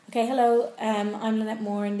Okay, hello. I'm Lynnette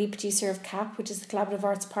Moran, lead producer of CAP, which is the Collaborative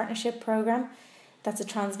Arts Partnership Programme. That's a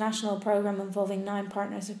transnational programme involving 9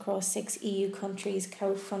 partners across 6 EU countries,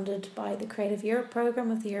 co-funded by the Creative Europe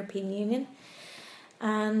programme of the European Union.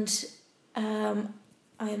 And I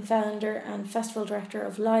am founder and festival director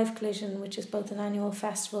of Live Collision, which is both an annual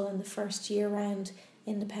festival and the first year-round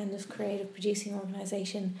independent creative producing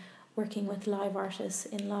organisation working with live artists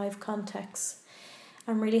in live contexts.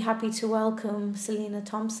 I'm really happy to welcome Selina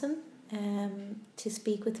Thompson to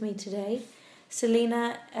speak with me today.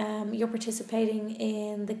 Selina, you're participating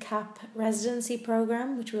in the CAP residency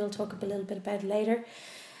programme, which we'll talk a little bit about later.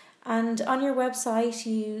 And on your website,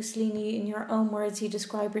 Selina, in your own words, you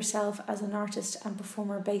describe yourself as an artist and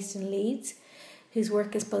performer based in Leeds, whose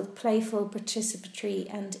work is both playful,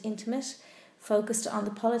 participatory and intimate, focused on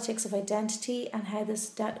the politics of identity and how this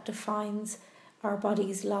defines our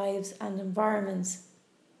bodies, lives and environments.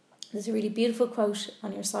 There's a really beautiful quote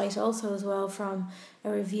on your site also as well from a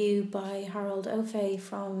review by Harold Ofe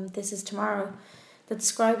from This Is Tomorrow that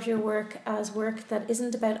describes your work as work that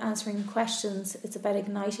isn't about answering questions, it's about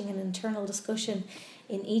igniting an internal discussion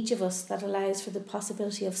in each of us that allows for the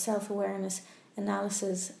possibility of self-awareness,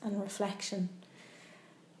 analysis and reflection.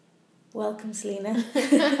 Welcome, Selina.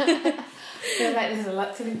 I feel like there's a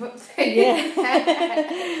lot to live up to.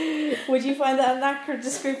 Yeah. Would you find that an accurate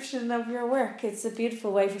description of your work? It's a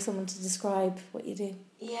beautiful way for someone to describe what you do.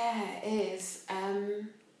 Yeah, it is.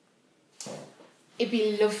 It'd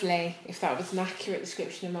be lovely if that was an accurate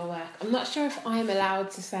description of my work. I'm not sure if I'm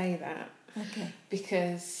allowed to say that. Okay.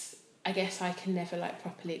 Because I guess I can never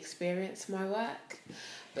properly experience my work.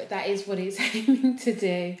 But that is what it's aiming to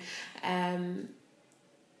do.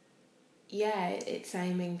 It's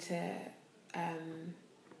aiming to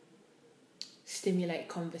stimulate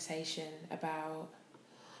conversation about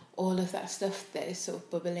all of that stuff that is sort of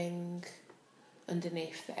bubbling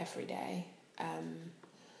underneath the everyday,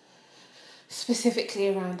 specifically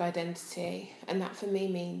around identity. And that for me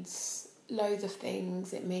means loads of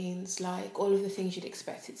things. It means all of the things you'd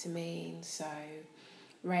expect it to mean, so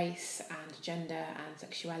race and gender and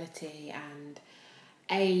sexuality and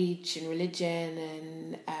age and religion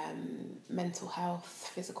and mental health,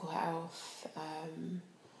 physical health,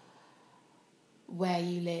 where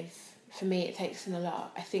you live. For me, it takes in a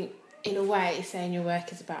lot. I think, in a way, saying your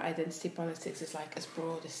work is about identity politics is as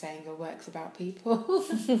broad as saying your work's about people.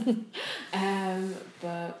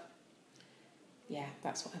 But yeah,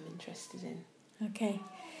 that's what I'm interested in. Okay.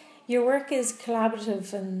 Your work is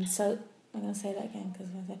collaborative and I'm going to say that again because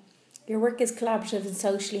your work is collaborative and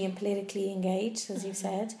socially and politically engaged, as you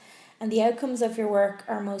said, and the outcomes of your work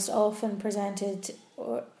are most often presented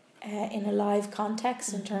in a live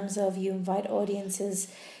context in terms of you invite audiences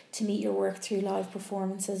to meet your work through live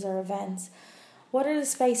performances or events. What are the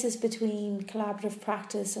spaces between collaborative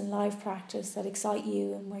practice and live practice that excite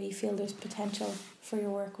you and where you feel there's potential for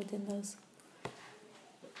your work within those?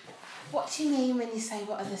 What do you mean when you say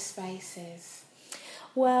what are the spaces?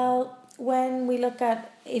 Well,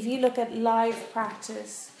 if you look at live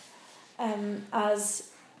practice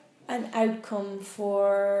as an outcome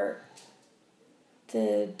for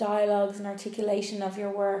the dialogues and articulation of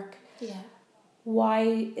your work, why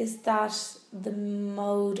is that the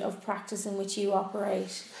mode of practice in which you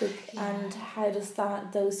operate? And how does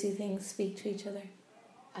those two things speak to each other?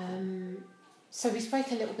 So we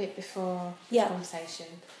spoke a little bit before the conversation,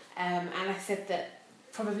 and I said that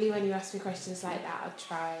probably when you ask me questions like that, I'd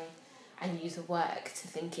try and use a work to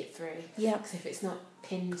think it through. Yeah. Because if it's not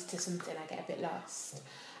pinned to something, I get a bit lost.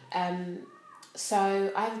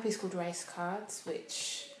 So I have a piece called Race Cards,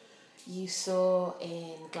 which you saw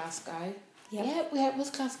in Glasgow. Yeah, it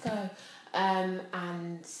was Glasgow. And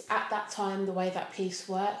at that time, the way that piece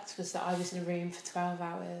worked was that I was in a room for 12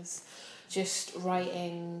 hours just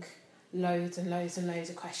writing loads and loads and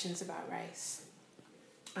loads of questions about race.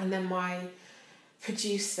 And then my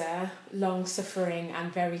producer, long-suffering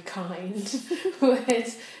and very kind,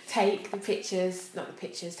 would take the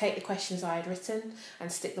questions I had written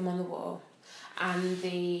and stick them on the wall. And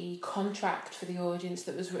the contract for the audience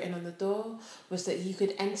that was written on the door was that you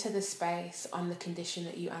could enter the space on the condition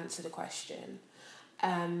that you answered a question.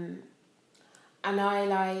 And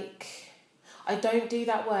I don't do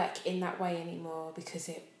that work in that way anymore because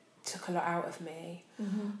it took a lot out of me.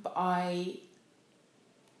 Mm-hmm. But I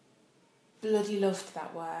bloody loved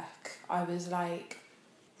that work. I was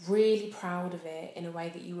really proud of it in a way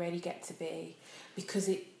that you really get to be, because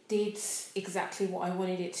it did exactly what I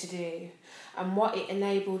wanted it to do. And what it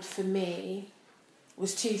enabled for me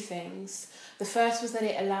was two things. The first was that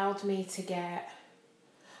it allowed me to get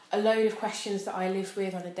a load of questions that I live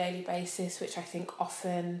with on a daily basis, which I think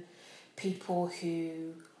often people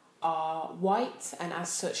who are white and as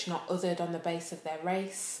such not othered on the basis of their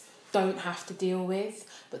race, don't have to deal with,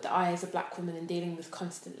 but that I as a black woman am dealing with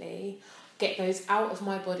constantly, get those out of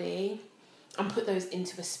my body and put those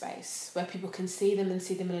into a space where people can see them and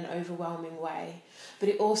see them in an overwhelming way. But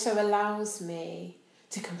it also allows me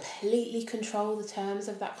to completely control the terms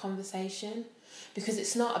of that conversation, because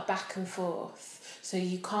it's not a back and forth. So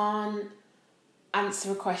you can't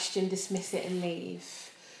answer a question, dismiss it and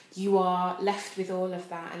leave. You are left with all of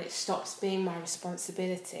that, and it stops being my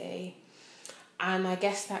responsibility. And I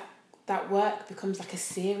guess that work becomes like a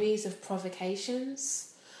series of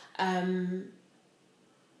provocations.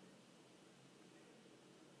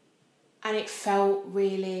 And it felt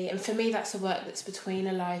really, and for me that's a work that's between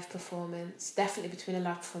a live performance, definitely between a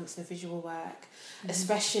live performance and a visual work,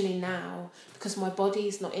 especially now, because my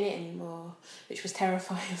body's not in it anymore, which was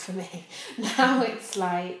terrifying for me. Now it's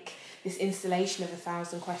like this installation of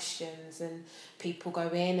 1,000 questions, and people go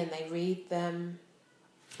in and they read them,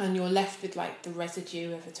 and you're left with like the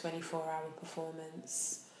residue of a 24-hour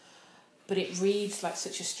performance. But it reads like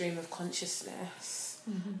such a stream of consciousness,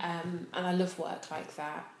 and I love work like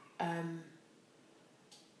that.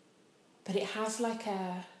 But it has like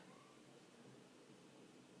a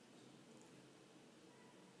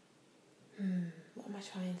what am I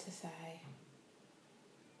trying to say?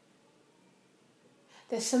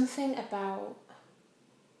 There's something about,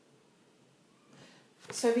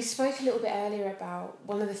 so we spoke a little bit earlier about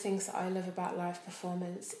one of the things that I love about live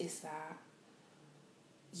performance is that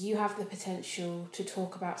you have the potential to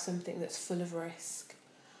talk about something that's full of risk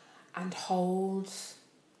and hold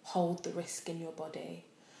the risk in your body.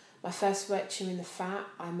 My first work, Chewing the Fat,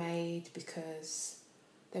 I made because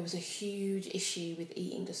there was a huge issue with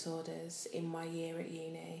eating disorders in my year at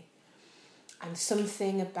uni. And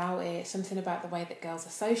something about it, something about the way that girls are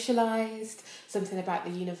socialised, something about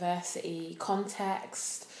the university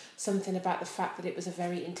context, something about the fact that it was a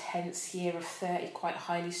very intense year of 30 quite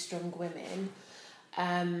highly strung women,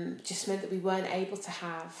 just meant that we weren't able to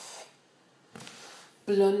have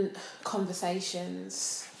blunt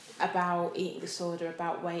conversations about eating disorder,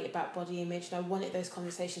 about weight, about body image, and I wanted those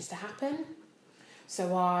conversations to happen.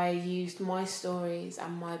 So I used my stories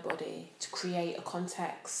and my body to create a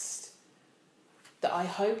context that I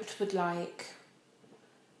hoped would like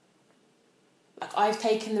I've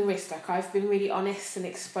taken the risk, like I've been really honest and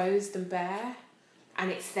exposed and bare, and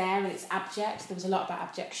it's there and it's abject. There was a lot about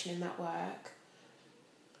abjection in that work.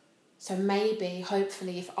 So maybe,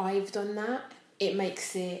 hopefully, if I've done that, it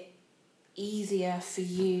makes it easier for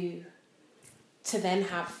you to then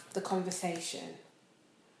have the conversation.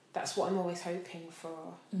 That's what I'm always hoping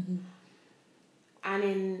for. And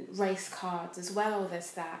in race cards as well,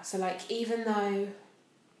 there's that. So like, even though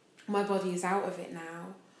my body is out of it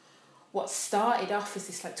now, what started off as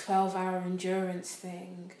this like 12-hour endurance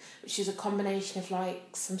thing, which is a combination of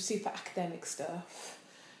like some super academic stuff,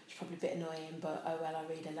 which is probably a bit annoying, but oh well, I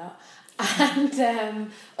read a lot,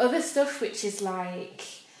 and other stuff which is like,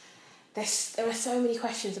 there are so many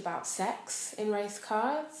questions about sex in race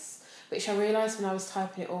cards, which I realised when I was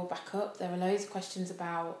typing it all back up. There were loads of questions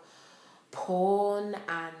about porn,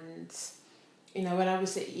 and you know, when I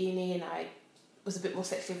was at uni and I was a bit more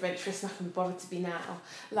sexually adventurous than I can be bothered to be now,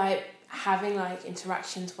 like having like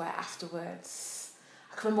interactions where afterwards,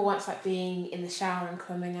 I can remember once like being in the shower and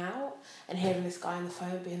coming out and hearing this guy on the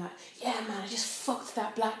phone being like, yeah man, I just fucked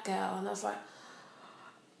that black girl, and I was like,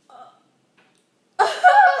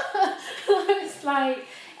 it's like,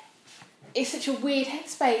 it's such a weird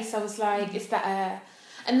headspace. I was like, is that a...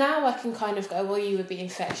 And now I can kind of go, well, you were being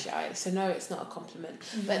fetishized, so no, it's not a compliment.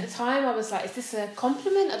 But at the time I was like, is this a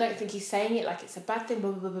compliment? I don't think he's saying it like it's a bad thing,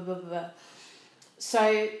 blah, blah, blah, blah, blah.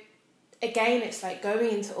 So again, it's like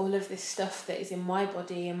going into all of this stuff that is in my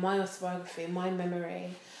body and my autobiography and my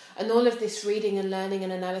memory, and all of this reading and learning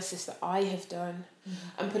and analysis that I have done,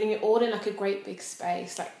 and putting it all in like a great big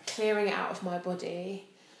space, like clearing it out of my body,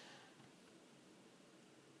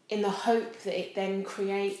 in the hope that it then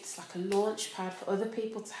creates like a launch pad for other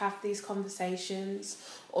people to have these conversations,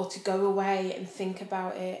 or to go away and think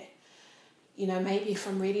about it. You know, maybe if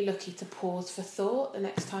I'm really lucky, to pause for thought the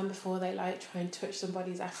next time before they like try and touch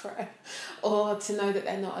somebody's afro, or to know that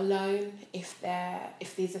they're not alone if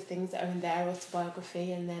these are things that are in their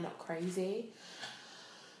autobiography and they're not crazy.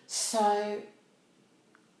 So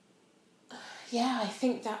yeah, I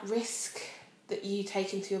think that risk that you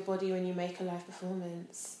take into your body when you make a live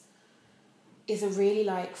performance is a really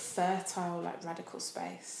like fertile, like radical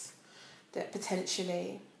space that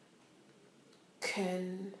potentially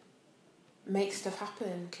can make stuff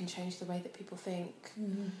happen, can change the way that people think,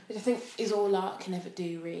 which I think is all art can ever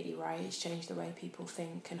do really, right? It's change the way people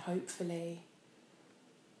think, and hopefully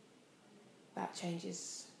that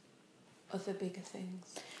changes other bigger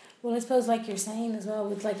things. Well, I suppose like you're saying as well,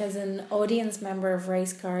 with like as an audience member of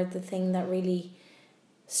Race Card, the thing that really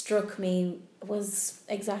struck me was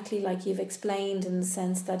exactly like you've explained, in the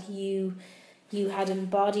sense that you had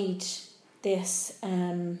embodied this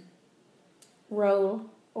role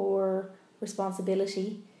or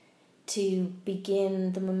responsibility to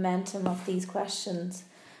begin the momentum of these questions,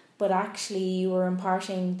 but actually you were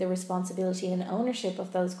imparting the responsibility and ownership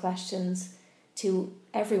of those questions to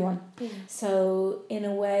everyone. Yeah. So in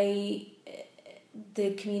a way,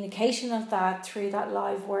 the communication of that through that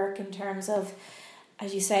live work, in terms of,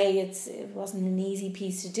 as you say, it wasn't an easy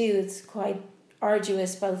piece to do. It's quite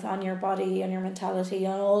arduous, both on your body, on your mentality,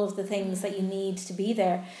 on all of the things that you need to be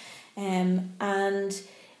there. And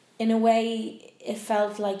in a way, it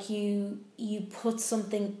felt like you put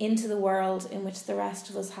something into the world in which the rest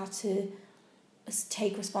of us had to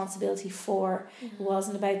take responsibility for. It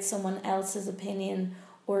wasn't about someone else's opinion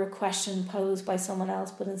or a question posed by someone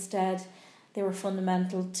else, but instead they were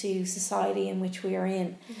fundamental to society in which we are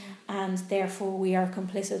in, and therefore we are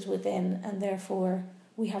complicit within, and therefore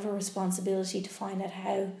we have a responsibility to find out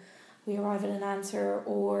how we arrive at an answer,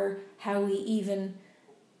 or how we even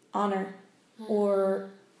honour or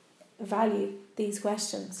value these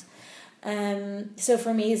questions. So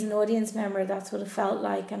for me as an audience member, that's what it felt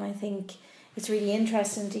like, and I think it's really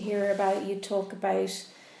interesting to hear about you talk about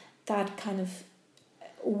that kind of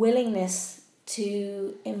willingness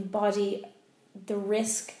to embody the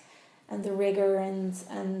risk and the rigour and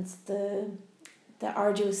the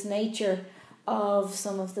arduous nature of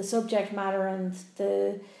some of the subject matter and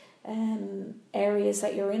the areas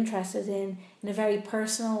that you're interested in a very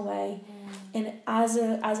personal way, in as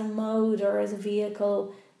a mode or as a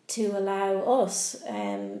vehicle to allow us,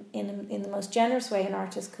 in the most generous way an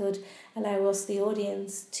artist could, allow us, the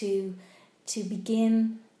audience, to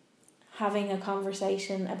begin having a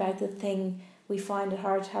conversation about the thing we find it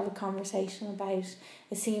hard to have a conversation about.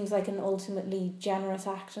 It seems like an ultimately generous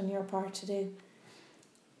act on your part to do.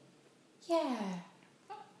 Yeah,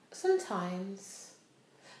 sometimes.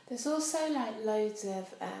 There's also like loads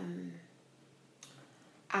of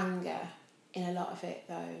anger in a lot of it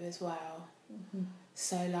though as well. Mm-hmm.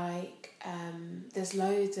 So like there's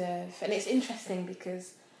loads of, and it's interesting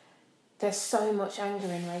because there's so much anger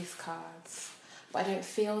in race cards, but I don't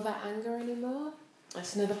feel that anger anymore.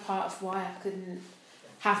 That's another part of why I couldn't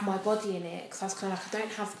have my body in it, because I was kind of like, I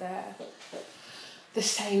don't have the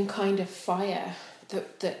same kind of fire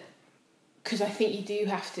that because I think you do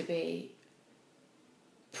have to be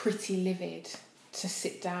pretty livid to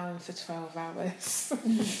sit down for 12 hours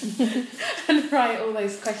and write all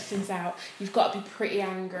those questions out. You've got to be pretty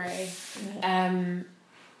angry. And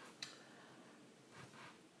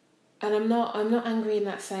I'm not angry in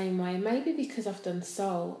that same way, maybe because I've done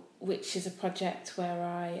Soul, which is a project where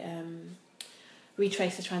I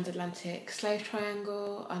retrace the transatlantic slave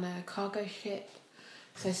triangle on a cargo ship.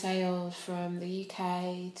 So sailed from the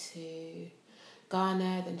UK to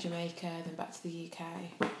Ghana, then Jamaica, then back to the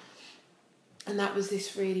UK. And that was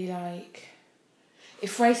this really like,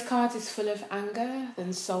 if race cards is full of anger,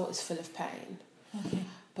 then Soul is full of pain. Okay.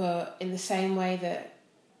 But in the same way that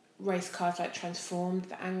race cards like transformed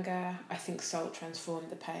the anger, I think Soul transformed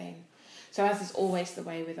the pain. So as is always the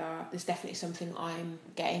way with art, there's definitely something I'm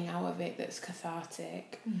getting out of it that's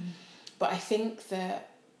cathartic. Mm-hmm. But I think that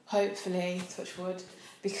hopefully, touch wood,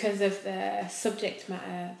 because of the subject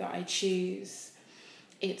matter that I choose,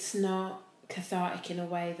 it's not cathartic in a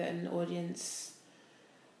way that an audience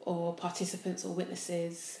or participants or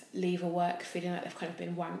witnesses leave a work feeling like they've kind of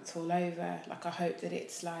been wanked all over. Like, I hope that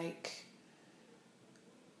it's like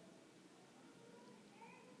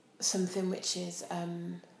something which is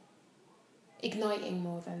igniting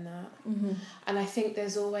more than that. Mm-hmm. And I think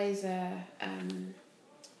there's always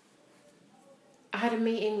I had a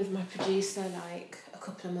meeting with my producer like a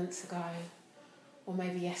couple of months ago, or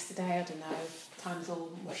maybe yesterday, I don't know, time's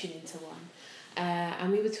all mushing into one.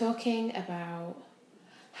 And we were talking about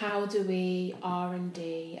how do we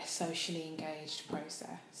R&D a socially engaged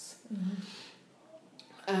process. Mm-hmm.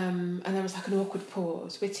 And there was like an awkward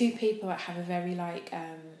pause. We're two people that have a very like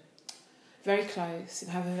very close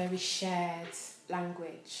and have a very shared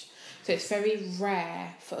language. So it's very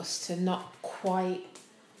rare for us to not quite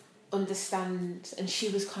understand. And she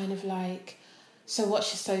was kind of like, so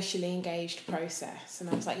what's your socially engaged process? And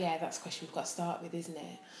I was like, yeah, that's a question we've got to start with, isn't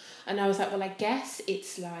it? And I was like, well, I guess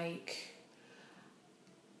it's like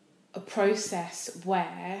a process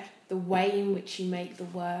where the way in which you make the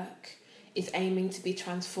work is aiming to be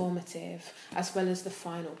transformative, as well as the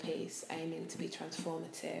final piece aiming to be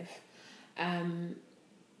transformative. And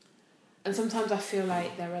sometimes I feel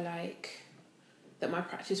like there are like that my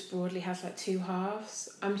practice broadly has like two halves.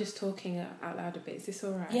 I'm just talking out loud a bit. Is this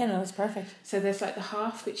all right? Yeah, no, it's perfect. So there's like the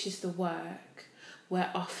half which is the work, where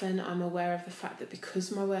often I'm aware of the fact that because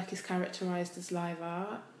my work is characterised as live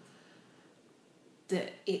art,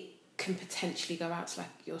 that it can potentially go out to like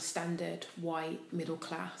your standard white middle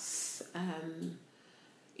class,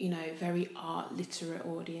 very art literate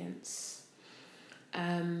audience.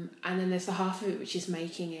 And then there's the half of it which is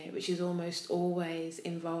making it, which is almost always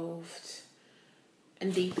involved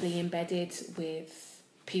and deeply embedded with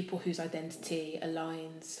people whose identity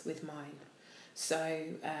aligns with mine. So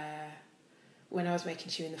when I was making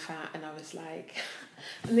Chewing the Fat, and I was like,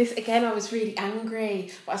 and this again, I was really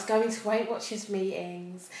angry, but I was going to Weight Watchers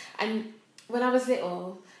meetings, and when I was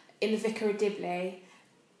little, in the Vicar of Dibley,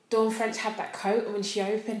 Dawn French had that coat, and when she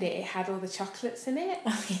opened it, it had all the chocolates in it.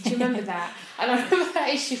 Do you remember that? And I remember that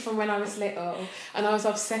issue from when I was little, and I was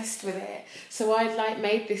obsessed with it. So I'd like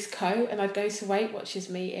made this coat, and I'd go to Weight Watchers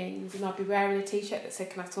meetings, and I'd be wearing a t-shirt that said,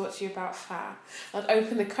 "Can I talk to you about fat?" I'd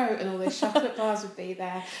open the coat, and all those chocolate bars would be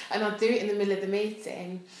there, and I'd do it in the middle of the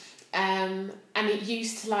meeting. And it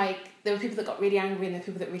used to there were people that got really angry and there were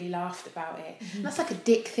people that really laughed about it. Mm-hmm. And that's like a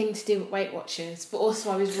dick thing to do at Weight Watchers, but also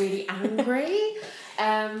I was really angry.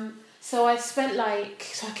 So I spent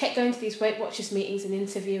so I kept going to these Weight Watchers meetings and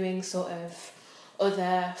interviewing sort of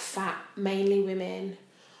other fat, mainly women,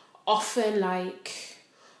 often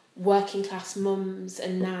working class mums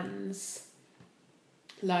and nans,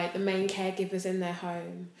 like the main caregivers in their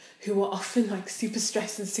home, who were often super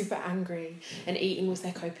stressed and super angry, and eating was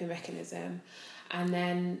their coping mechanism. And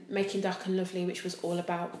then Making Dark and Lovely, which was all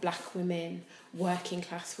about black women, working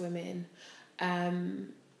class women.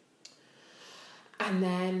 And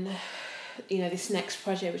then, this next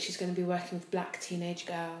project, which is going to be working with black teenage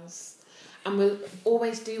girls. And we'll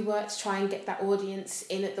always do work to try and get that audience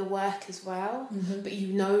in at the work as well. Mm-hmm. But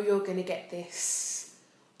you're going to get this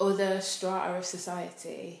other strata of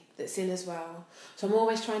society that's in as well. So I'm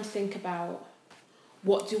always trying to think about,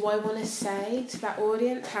 what do I want to say to that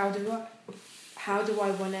audience? How do I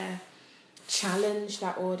want to challenge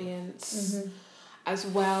that audience, mm-hmm. as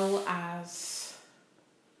well as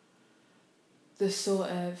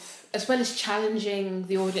as well as challenging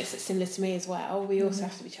the audience that's similar to me as well. We also mm-hmm.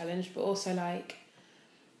 have to be challenged, but also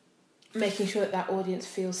making sure that audience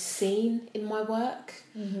feels seen in my work,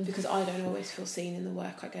 mm-hmm. because I don't always feel seen in the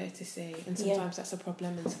work I go to see, and sometimes that's a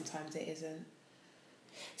problem and sometimes it isn't.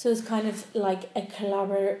 So it's kind of like a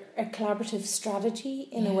collaborative strategy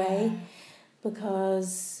in a way,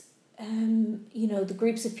 because the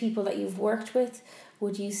groups of people that you've worked with,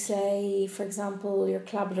 would you say, for example, your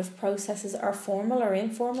collaborative processes are formal or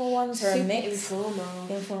informal ones, or a mix?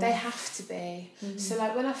 Informal. They have to be. Mm-hmm.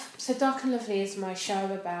 So Dark and Lovely is my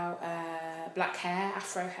show about black hair,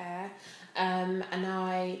 afro hair, and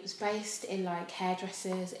I was based in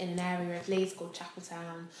hairdressers in an area of Leeds called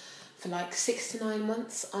Chapeltown for 6 to 9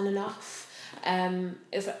 months on and off.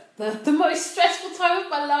 It was the most stressful time of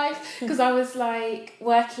my life, because I was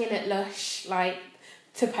working at Lush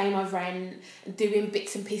to pay my rent and doing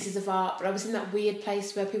bits and pieces of art, but I was in that weird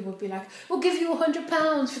place where people would be like, "We'll give you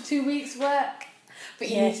 £100 for 2 weeks' work," but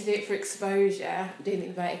you need to do it for exposure. I'm doing the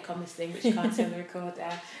inverted commas thing, which you can't see on the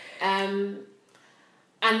recorder.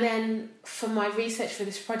 And then for my research for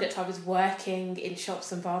this project, I was working in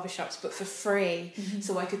shops and barbershops, but for free, mm-hmm.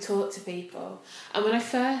 so I could talk to people. And when I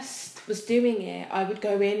first was doing it, I would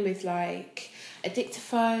go in with a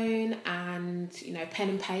dictaphone and pen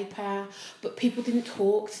and paper, but people didn't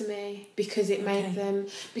talk to me because it made them,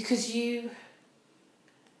 because you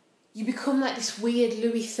become this weird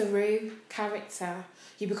Louis Theroux character.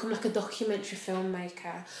 You become a documentary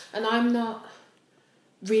filmmaker, and I'm not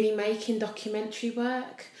really making documentary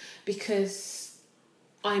work because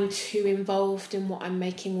I'm too involved in what I'm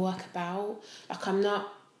making work about. I'm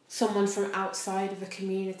not someone from outside of a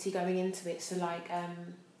community going into it. So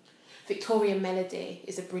Victoria Melody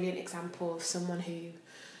is a brilliant example of someone who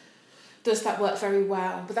does that work very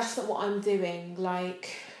well, but that's not what I'm doing.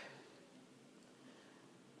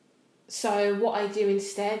 So what I do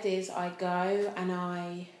instead is I go and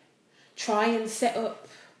I try and set up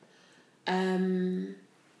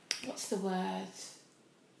what's the word?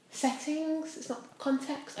 Settings? It's not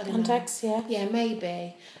context? I don't Context, know. Yeah,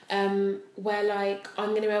 maybe. Where I'm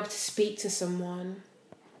going to be able to speak to someone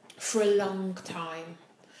for a long time.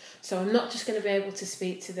 So I'm not just going to be able to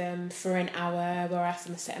speak to them for an hour where I ask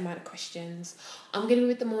them a set amount of questions. I'm going to be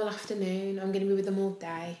with them all afternoon. I'm going to be with them all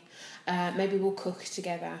day. Maybe we'll cook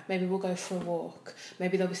together. Maybe we'll go for a walk.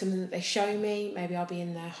 Maybe there'll be something that they show me. Maybe I'll be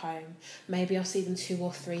in their home. Maybe I'll see them 2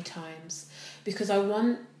 or 3 times. Because I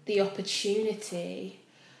want the opportunity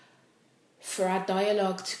for our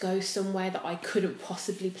dialogue to go somewhere that I couldn't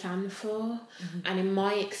possibly plan for. And in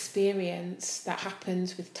my experience, that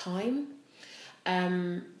happens with time,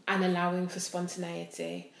 and allowing for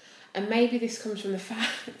spontaneity. And maybe this comes from the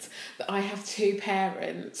fact that I have two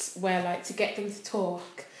parents where, like, to get them to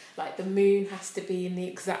talk, like, the moon has to be in the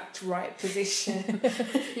exact right position.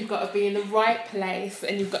 You've got to be in the right place,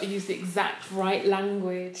 and you've got to use the exact right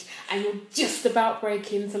language, and you'll just about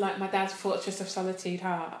break into, like, my dad's Fortress of Solitude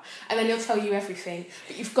heart, and then he'll tell you everything,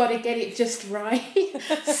 but you've got to get it just right.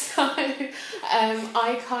 So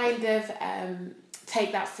I kind of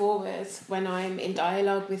take that forward when I'm in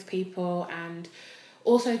dialogue with people, and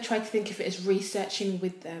also try to think of it as researching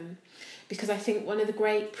with them. Because I think one of the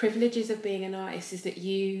great privileges of being an artist is that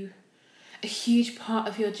a huge part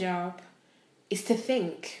of your job is to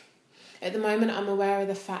think. At the moment, I'm aware of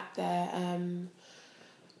the fact that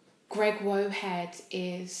Greg Wohead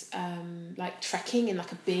is like trekking in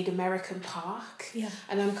like a big American park. Yeah.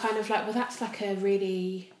 And I'm kind of like, well, that's like a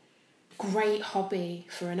really great hobby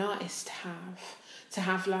for an artist to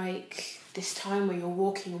have like this time where you're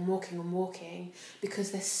walking and walking and walking,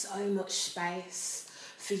 because there's so much space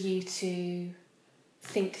for you to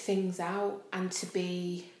think things out and to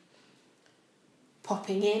be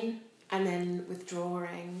popping in and then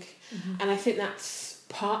withdrawing. And I think that's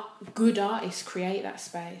good artists create that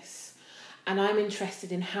space. And I'm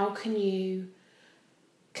interested in how can you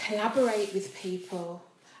collaborate with people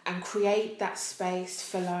and create that space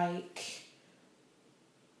for, like,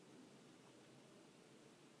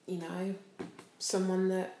 you know, someone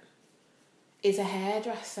that is a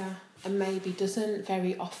hairdresser and maybe doesn't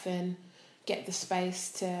very often get the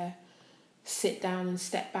space to sit down and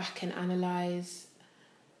step back and analyse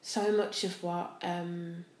so much of what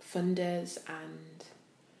funders and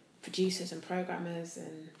producers and programmers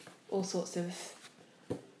and all sorts of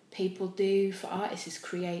people do for artists, is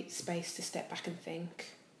create space to step back and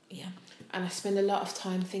think. Yeah. And I spend a lot of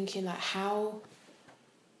time thinking, like, how...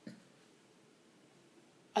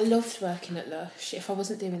 I loved working at Lush. If I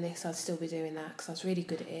wasn't doing this, I'd still be doing that, because I was really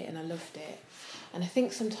good at it and I loved it. And I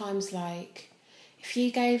think sometimes, like, if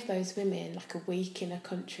you gave those women like a week in a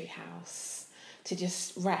country house to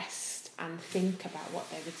just rest and think about what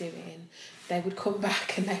they were doing, they would come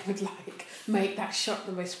back and they would, like, make that shop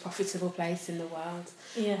the most profitable place in the world.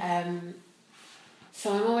 Yeah.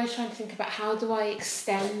 So I'm always trying to think about, how do I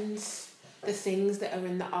extend the things that are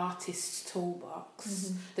in the artist's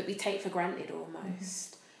toolbox that we take for granted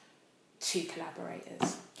almost to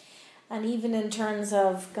collaborators. And even in terms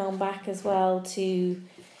of going back as well to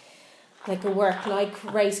like a work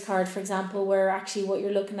like Race Card, for example, where actually what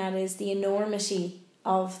you're looking at is the enormity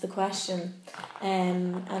of the question,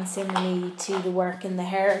 and similarly to the work in the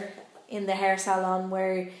hair salon,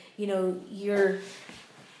 where, you know,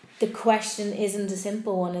 the question isn't a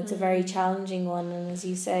simple one, it's a very challenging one, and as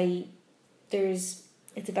you say,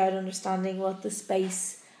 it's about understanding what the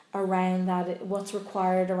space around that, what's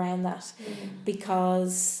required around that,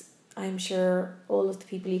 because I'm sure all of the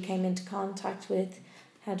people you came into contact with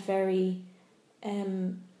had very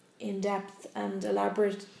in-depth and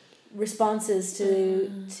elaborate responses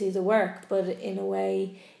to the work, but in a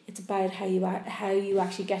way it's about how you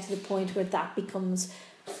actually get to the point where that becomes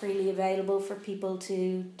freely available for people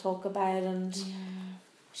to talk about and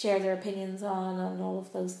share their opinions on, and all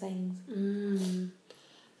of those things. And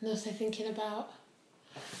also thinking about,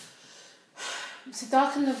 so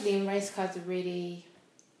Dark and Lovely and Race Cards are really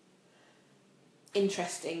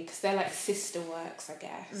interesting because they're like sister works, I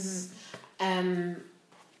guess. And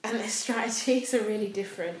their strategies are really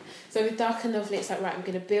different. So with Dark and Lovely, it's like, right, I'm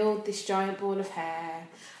going to build this giant ball of hair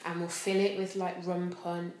and we'll fill it with like rum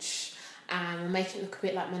punch and we'll make it look a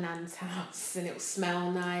bit like my nan's house and it'll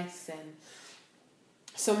smell nice, and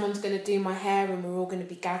someone's going to do my hair and we're all going to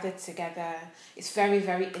be gathered together. It's very,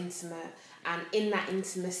 very intimate, and in that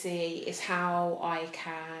intimacy is how I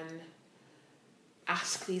can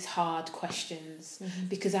ask these hard questions,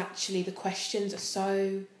 because actually the questions are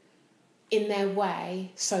so, in their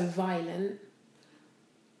way, so violent,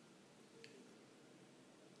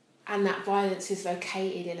 and that violence is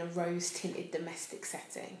located in a rose-tinted domestic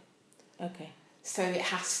setting. Okay. So it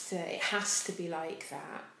has to be like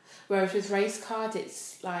that. Whereas with Race Card,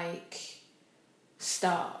 it's like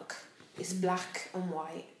stark. It's black and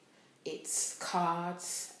white. It's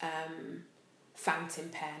cards, fountain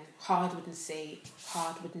pen, hard wooden seat,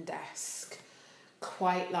 hard wooden desk,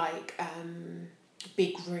 quite like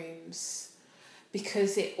big rooms,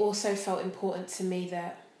 because it also felt important to me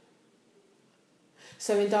that,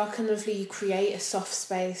 so in Dark and Lovely you create a soft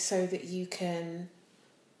space so that you can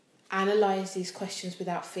analyse these questions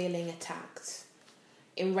without feeling attacked.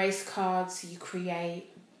 In Race Cards you create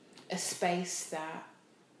a space that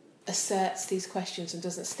asserts these questions and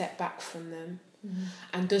doesn't step back from them,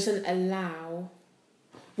 and doesn't allow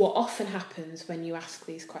what often happens when you ask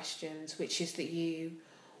these questions, which is that you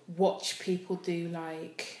watch people do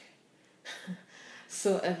like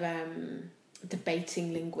sort of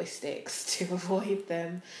debating linguistics to avoid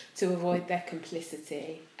their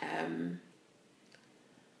complicity.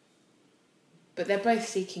 But they're both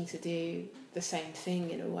seeking to do the same thing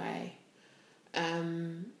in a way.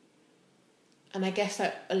 And I guess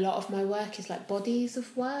like a lot of my work is like bodies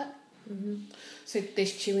of work. So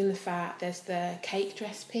there's Chewing the Fat, there's the cake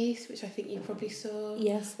dress piece, which I think you probably saw.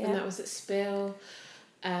 Yes, yeah. And that was at Spill.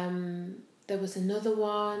 There was another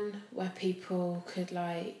one where people could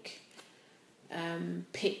like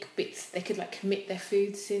pick bits, they could like commit their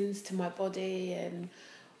food sins to my body and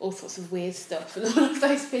all sorts of weird stuff, and all of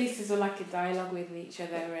those pieces were like a dialogue with each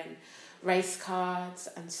other, and Race Cards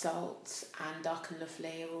and Salt and Dark and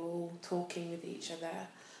Lovely are all talking with each other.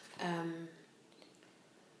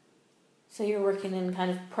 So you're working in kind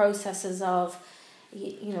of processes of,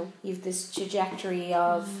 you know, you've this trajectory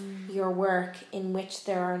of your work in which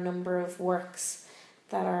there are a number of works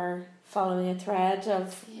that are following a thread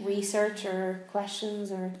of research or questions,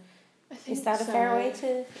 or is that a fair way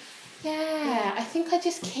to... Yeah, I think I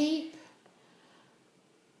just keep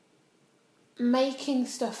making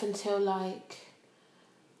stuff until like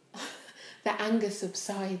the anger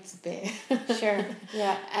subsides a bit. Sure,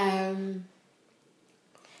 yeah.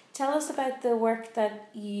 Tell us about the work that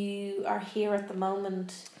you are here at the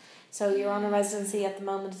moment. So you're on a residency at the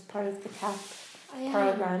moment as part of the CAP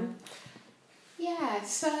programme. Yeah,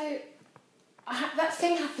 so that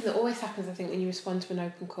thing happened that always happens, I think, when you respond to an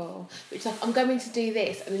open call, which is like, I'm going to do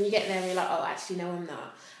this, and then you get there and you're like, oh, actually, no, I'm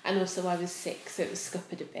not. And also I was sick, so it was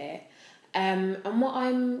scuppered a bit. And what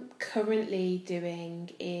I'm currently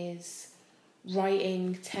doing is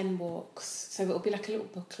writing 10 walks, so it'll be like a little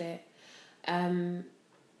booklet. And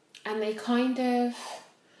they kind of...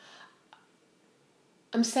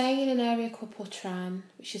 I'm staying in an area called Portrane,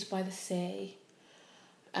 which is by the sea.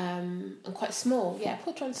 And quite small. Yeah,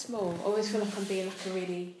 Portrane's small. I always feel like I'm being like a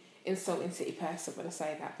really insulting city person when I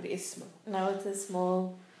say that, but it is small. No, it's a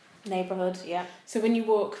small neighbourhood, yeah. So when you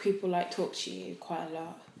walk, people like talk to you quite a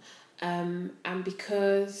lot. And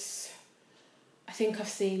because I think I've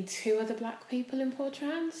seen 2 other black people in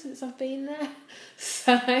Portrane since I've been there.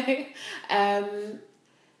 So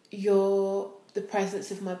the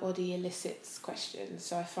presence of my body elicits questions.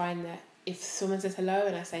 So I find that if someone says hello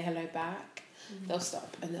and I say hello back, they'll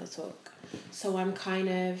stop and they'll talk. So I'm kind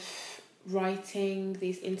of writing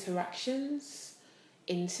these interactions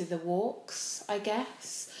into the walks, I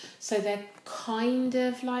guess. So they're kind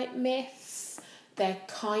of like myths. They're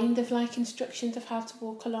kind of like instructions of how to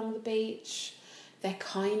walk along the beach. They're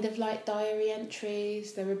kind of like diary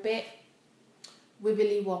entries. They're a bit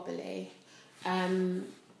wibbly wobbly.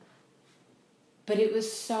 But it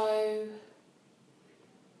was so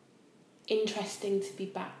interesting to be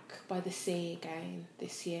back by the sea again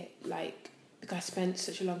this year. Like, because I spent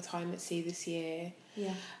such a long time at sea this year.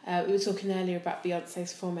 Yeah. We were talking earlier about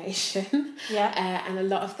Beyonce's Formation. Yeah. And a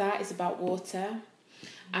lot of that is about water.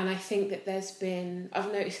 And I think that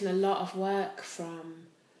I've noticed in a lot of work from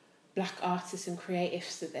black artists and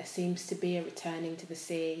creatives that there seems to be a returning to the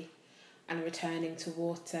sea and a returning to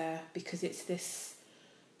water, because it's this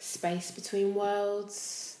space between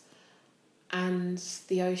worlds. And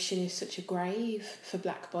the ocean is such a grave for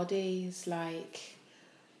black bodies, like,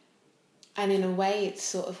 and in a way it's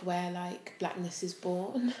sort of where like blackness is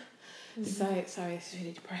born. So, sorry, this is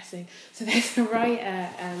really depressing. So there's a writer,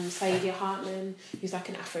 Saidia Hartman, who's like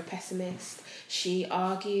an Afro-pessimist. She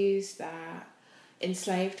argues that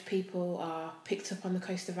enslaved people are picked up on the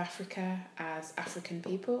coast of Africa as African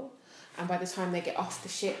people, and by the time they get off the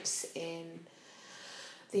ships in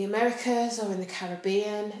the Americas or in the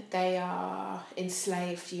Caribbean, they are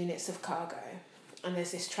enslaved units of cargo. And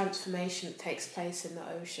there's this transformation that takes place in the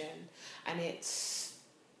ocean, and it's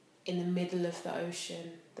in the middle of the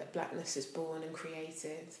ocean that blackness is born and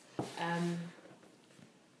created. And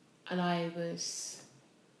I was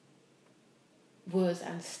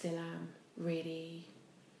and still am really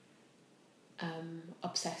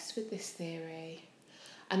obsessed with this theory.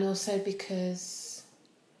 And also because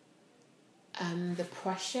the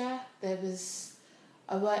pressure, I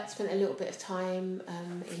spent a little bit of time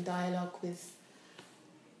in dialogue with,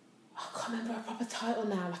 I can't remember a proper title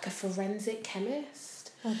now, like a forensic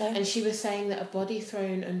chemist. Okay. And she was saying that a body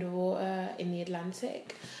thrown underwater in the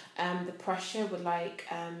Atlantic, the pressure would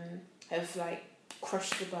have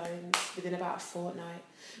crushed the bones within about a fortnight.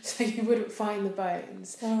 So you wouldn't find the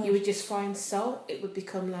bones. Oh. You would just find salt. It would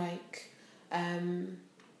become like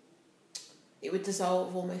it would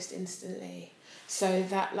dissolve almost instantly. So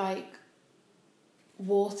that like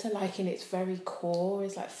water, like in its very core,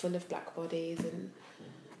 is like full of black bodies, and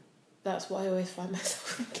that's what I always find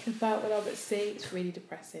myself thinking about when I'm at sea. It's really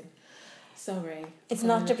depressing. Sorry. It's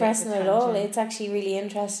not depressing at all. It's actually really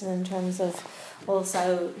interesting in terms of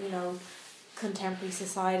also, you know, contemporary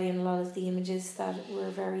society and a lot of the images that we're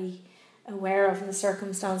very aware of and the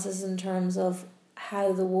circumstances in terms of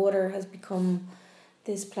how the water has become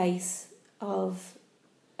this place of,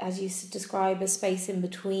 as you describe, a space in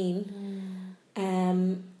between,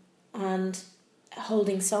 and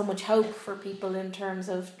holding so much hope for people in terms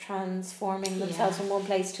of transforming themselves from one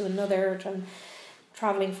place to another,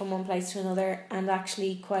 travelling from one place to another, and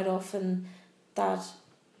actually quite often that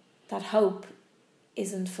hope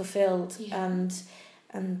isn't fulfilled, and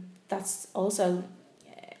that's also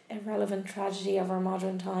a relevant tragedy of our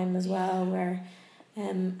modern time as well, where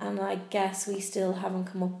and I guess we still haven't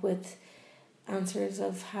come up with answers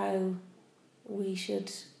of how we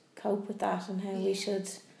should cope with that and how we should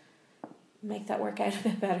make that work out a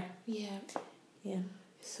bit better.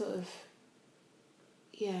 Sort of,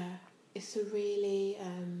 it's a really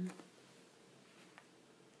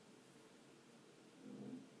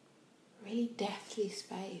really deathly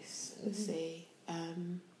space, the sea.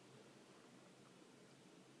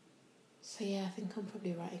 So I think I'm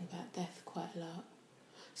probably writing about death quite a lot.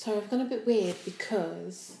 So I've gone a bit weird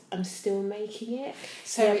because I'm still making it.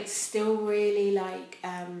 So it's still really like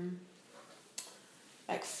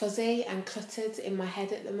fuzzy and cluttered in my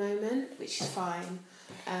head at the moment, which is fine.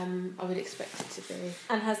 I would expect it to be.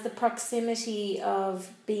 And has the proximity of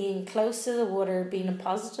being close to the water been a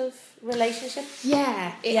positive relationship?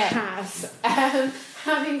 Yeah, it has.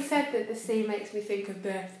 Having said that the sea makes me think of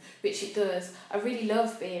death, which it does, I really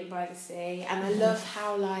love being by the sea, and I love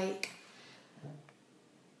how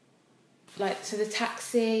so the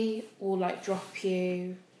taxi will like drop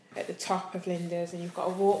you at the top of Linda's and you've got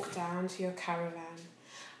to walk down to your caravan,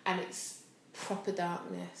 and it's proper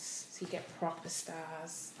darkness, so you get proper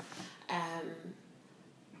stars, and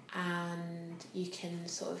you can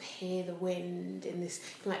sort of hear the wind in this,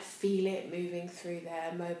 you can like feel it moving through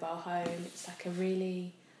their mobile home. It's like a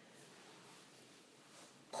really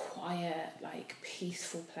quiet, like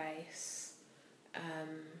peaceful place. You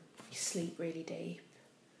sleep really deep,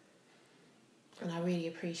 and I really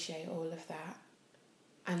appreciate all of that.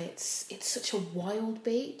 And it's such a wild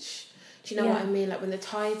beach. Do you know what I mean? Like when the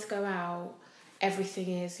tides go out, everything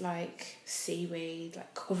is like seaweed,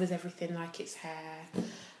 like covers everything like it's hair.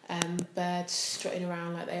 Birds strutting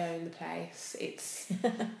around like they own the place. It's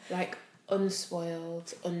like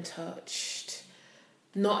unspoiled, untouched.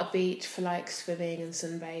 Not a beach for like swimming and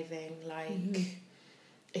sunbathing. Like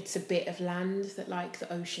it's a bit of land that like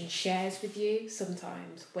the ocean shares with you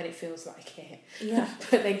sometimes when it feels like it. Yeah.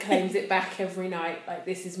 But then claims it back every night like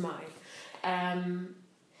this is mine.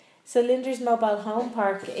 So Linda's Mobile Home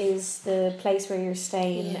Park is the place where you're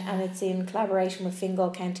staying, and it's in collaboration with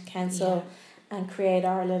Fingal County Council and Create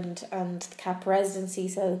Ireland and the CAP residency.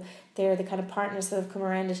 So they're the kind of partners that have come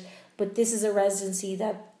around it. But this is a residency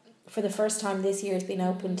that for the first time this year has been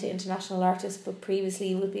open to international artists, but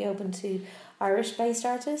previously would be open to Irish-based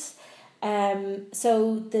artists.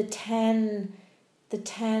 So the 10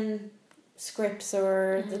 scripts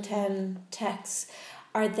or the 10 texts,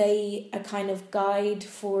 are they a kind of guide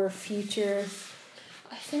for future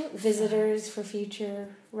visitors, for future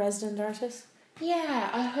resident artists? Yeah,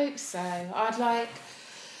 I hope so. What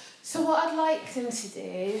I'd like them to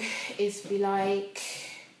do is be like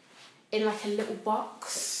in like a little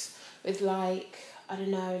box with like, I don't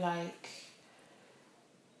know, like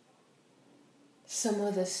some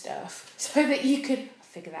other stuff, so that you could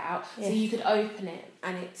figure that out. So you could open it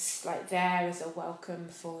and it's like there as a welcome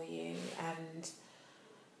for you, and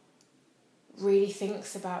really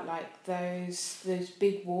thinks about like those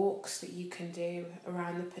big walks that you can do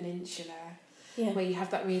around the peninsula, where you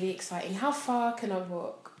have that really exciting, how far can I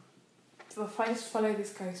walk? So if I just follow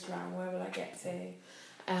this coast around, where will I get to?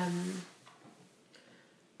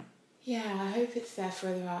 I hope it's there for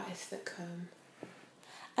other artists that come.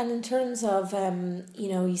 And in terms of,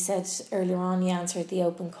 you said earlier on you answered the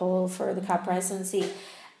open call for the CAP residency,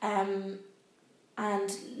 and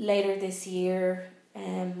later this year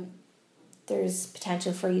there's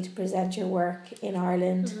potential for you to present your work in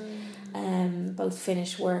Ireland, both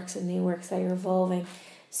finished works and new works that you're evolving.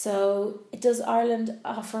 So does Ireland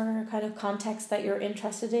offer a kind of context that you're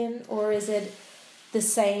interested in, or is it the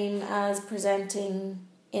same as presenting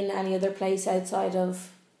in any other place outside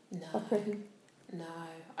of Britain? No,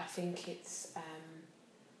 I think it's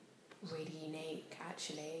really unique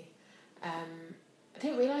actually.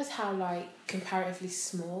 didn't realise how like comparatively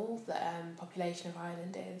small the population of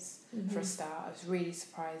Ireland is. For a start. I was really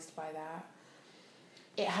surprised by that.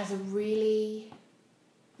 It has a really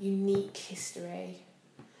unique history,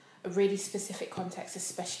 a really specific context,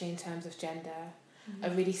 especially in terms of gender, a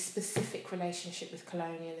really specific relationship with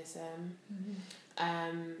colonialism.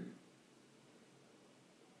 And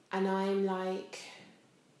I'm like,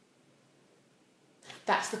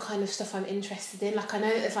 that's the kind of stuff I'm interested in. Like, I know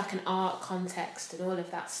that there's like an art context and all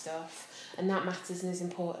of that stuff, and that matters and is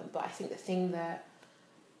important, but I think the thing that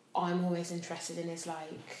I'm always interested in is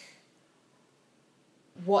like,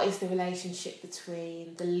 what is the relationship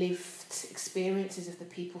between the lived experiences of the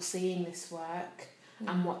people seeing this work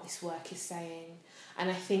and what this work is saying? And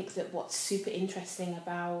I think that what's super interesting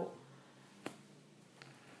about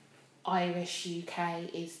Irish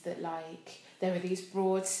UK is that like there are these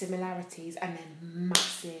broad similarities and then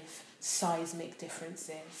massive seismic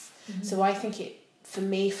differences. So I think it, for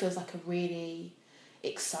me, feels like a really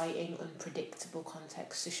exciting, unpredictable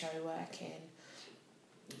context to show work in.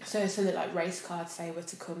 So something like race cards, say, were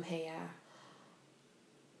to come here,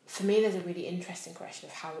 for me there's a really interesting question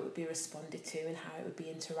of how it would be responded to and how it would be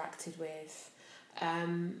interacted with.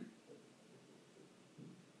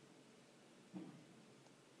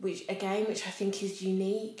 Which I think is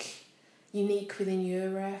unique within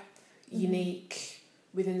Europe, unique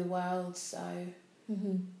within the world, so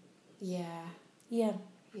yeah.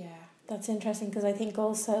 That's interesting, because I think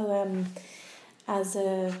also as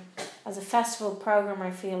a festival program,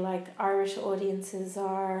 I feel like Irish audiences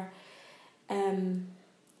are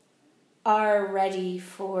ready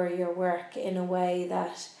for your work in a way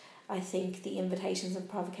that I think the invitations and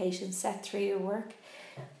provocations set through your work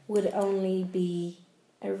would only be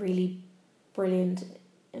a really brilliant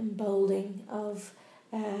emboldening of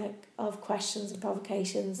questions and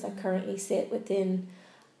provocations that currently sit within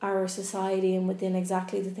our society and within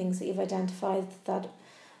exactly the things that you've identified that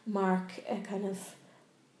mark a kind of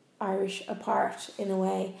Irish apart in a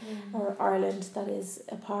way, or Ireland that is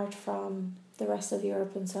apart from the rest of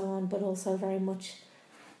Europe and so on, but also very much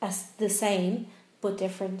as the same but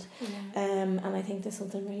different. And I think there's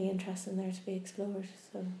something really interesting there to be explored.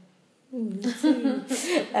 So let's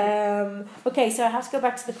see. Okay, so I have to go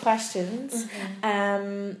back to the questions.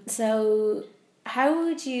 So how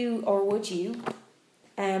would you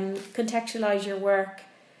contextualise your work,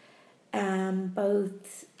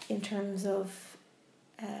 both in terms of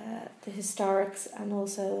the historics and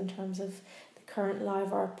also in terms of the current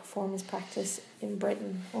live art performance practice in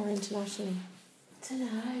Britain or internationally? I don't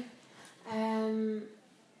know.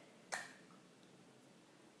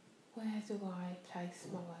 Where do I place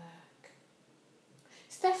my work?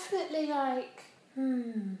 It's definitely like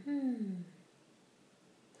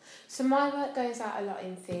So my work goes out a lot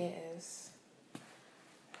in theatres.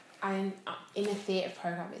 And in a theatre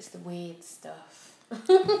programme, it's the weird stuff.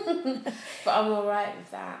 But I'm alright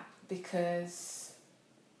with that because,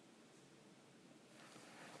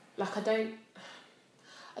 like, I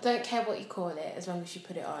don't care what you call it as long as you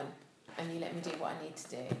put it on and you let me do what I need to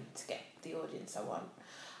do to get the audience I want.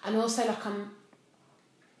 And also, like,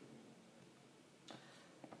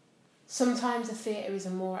 sometimes a theatre is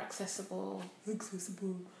a more accessible. We've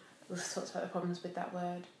talked about the problems with that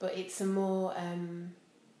word, but it's a more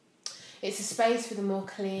it's a space with a more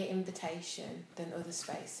clear invitation than other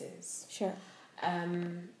spaces. Sure.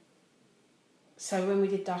 So when we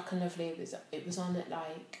did Dark and Lovely, it was on at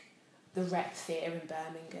like the Rep Theatre in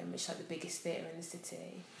Birmingham, which is like the biggest theatre in the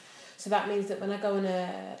city. So that means that when I go on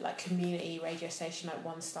a like community radio station like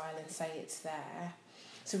One Style and say it's there,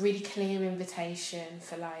 it's a really clear invitation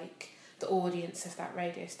for like the audience of that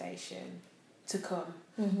radio station to come.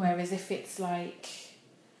 Whereas if it's like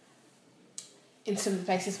in some of the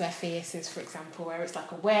places where Fierce is, for example, where it's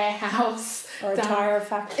like a warehouse or a tyre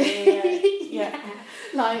factory. Yeah.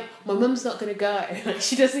 Like, my mum's not going to go. Like,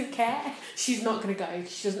 she doesn't care. She's not going to go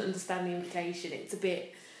because she doesn't understand the invitation. It's a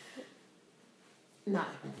bit... No.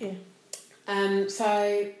 Yeah.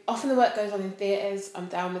 So, often the work goes on in theatres. I'm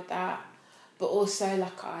down with that. But also,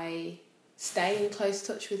 like, I stay in close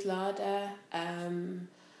touch with Lada and,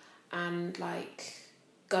 like,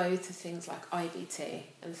 go to things like IBT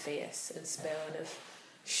and Fierce and Spill and have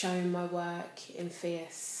shown my work in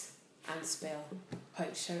Fierce and Spill.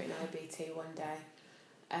 Hope to show it in IBT one day.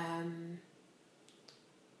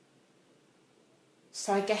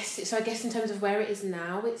 So I guess in terms of where it is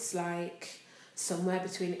now, it's like somewhere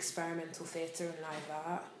between experimental theatre and live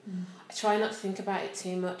art. I try not to think about it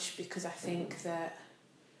too much because I think that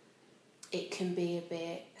it can make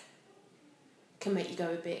you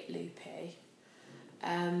go a bit loopy.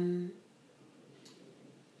 Can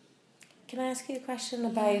I ask you a question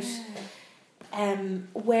about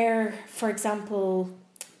where, for example,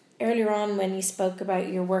 earlier on when you spoke about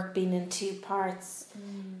your work being in two parts,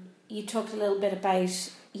 you talked a little bit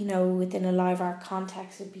about, within a live art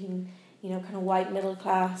context, it being, kind of white middle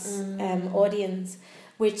class audience,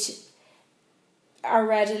 which are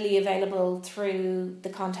readily available through the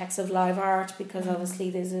context of live art, because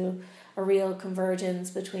obviously there's a real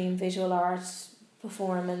convergence between visual art,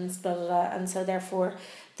 performance, blah, blah, blah, and so therefore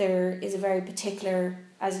there is a very particular,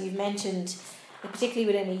 as you've mentioned, particularly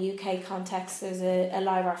within a UK context, there's a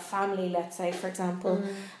live art family, let's say, for example,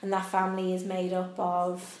 and that family is made up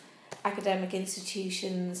of academic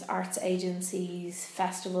institutions, arts agencies,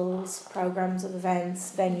 festivals, programs of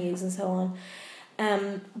events, venues, and so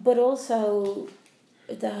on. But also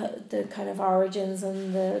the kind of origins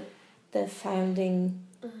and the founding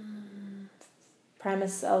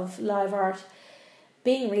premise of live art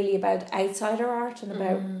being really about outsider art and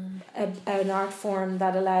about an art form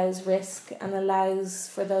that allows risk and allows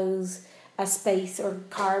for those a space, or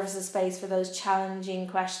carves a space for those challenging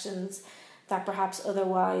questions that perhaps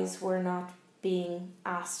otherwise were not being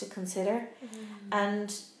asked to consider.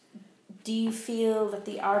 And do you feel that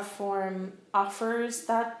the art form offers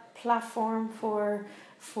that platform for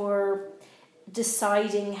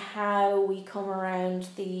deciding how we come around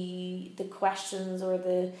the questions or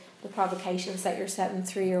the provocations that you're setting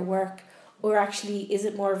through your work? Or actually, is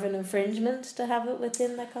it more of an infringement to have it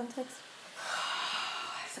within that context?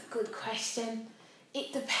 That's a good question.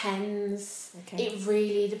 It depends. Okay. It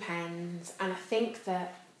really depends. And I think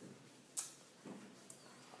that...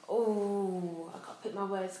 I've got to pick my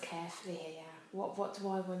words carefully here. What do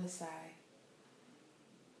I want to say?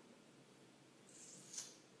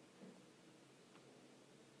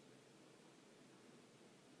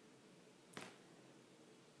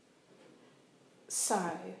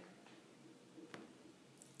 So,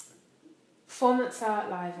 performance art,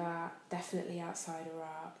 live art, definitely outsider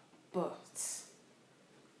art, but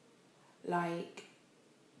like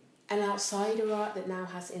an outsider art that now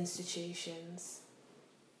has institutions.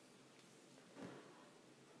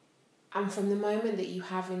 And from the moment that you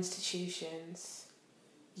have institutions,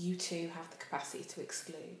 you too have the capacity to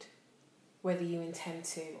exclude, whether you intend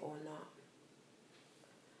to or not.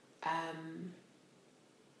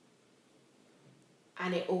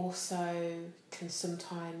 And it also can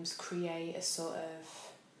sometimes create a sort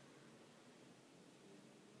of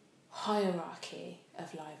hierarchy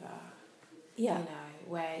of live art. Yeah.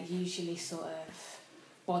 Where usually sort of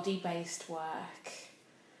body-based work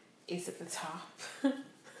is at the top.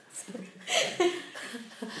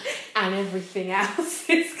 And everything else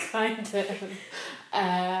is kind of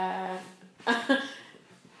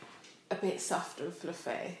a bit softer and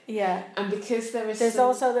fluffy. Yeah. And because there's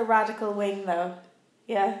also the radical wing, though.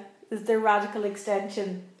 Yeah, there's the radical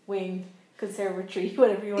extension wing, conservatory,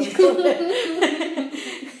 whatever you want to call it.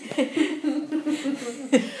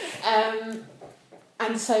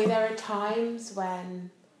 And so there are times when...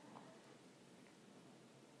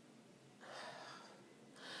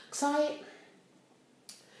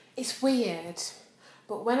 It's weird,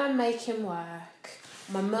 but when I'm making work,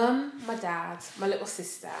 my mum, my dad, my little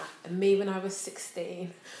sister, and me when I was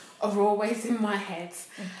 16 are always in my head.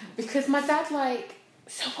 Because my dad,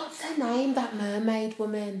 so what's her name, that mermaid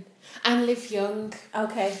woman? Anne Liv Young.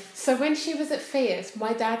 Okay. So when she was at Fierce,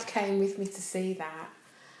 my dad came with me to see that.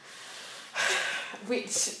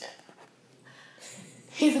 Which,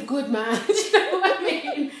 he's a good man, do you know what I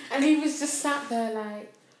mean? And he was just sat there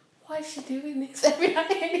why is she doing this? Every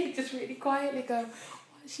night, and he'd just really quietly go,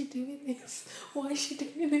 why is she doing this? Why is she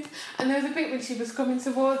doing this? And there was a bit when she was coming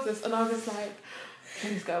towards us, and I was like,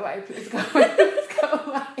 please go away, please go away, please go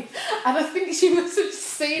away. And I think she must have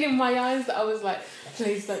seen in my eyes that I was like,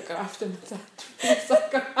 please don't go after my dad, please don't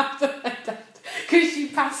go after my dad. Because she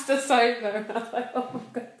passed us over, and I was like, oh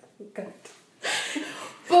my God.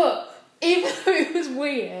 But even though it was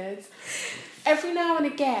weird, every now and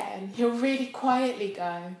again, he'll really quietly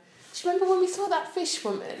go, do you remember when we saw that fish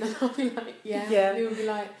woman? And I'll be like, yeah. And he'll be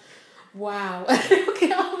like, wow. And he'll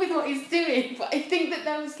get on with what he's doing. But I think that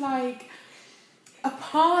there was a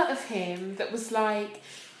part of him that was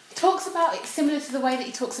talks about it similar to the way that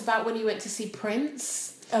he talks about when he went to see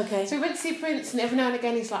Prince. Okay. So he went to see Prince, and every now and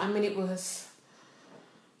again he's like, it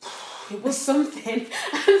was something.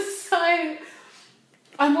 And so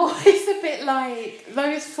I'm always a bit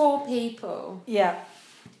those four people. Yeah.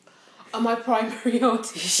 Are my primary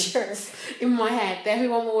audience in my head. They're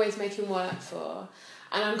who I'm always making work for.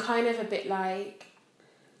 And I'm kind of a bit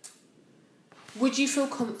would you feel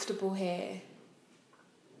comfortable here?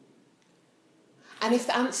 And if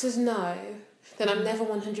the answer's no, then I'm never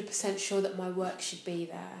 100% sure that my work should be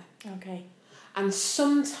there. Okay. And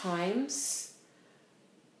sometimes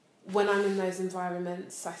when I'm in those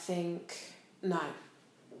environments, I think, no,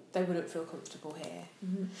 they wouldn't feel comfortable here.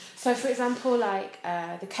 Mm-hmm. So, for example, like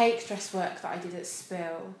the cake dress work that I did at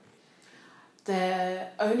Spill, the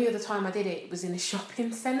only other time I did it was in a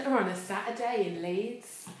shopping centre on a Saturday in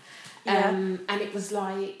Leeds. And it was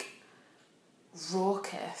like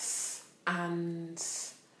raucous, and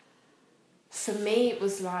for me it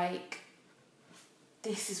was like,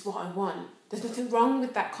 this is what I want. There's nothing wrong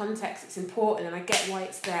with that context, it's important and I get why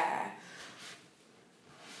it's there.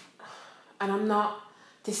 And I'm not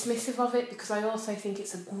dismissive of it, because I also think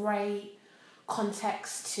it's a great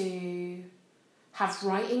context to have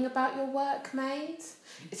writing about your work made.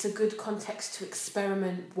 It's a good context to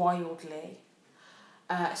experiment wildly.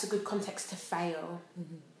 It's a good context to fail.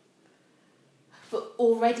 Mm-hmm. But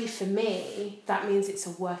already for me, that means it's a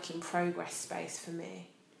work in progress space for me.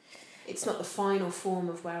 It's not the final form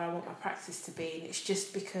of where I want my practice to be, and it's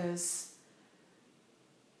just because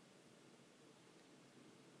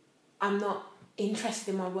I'm not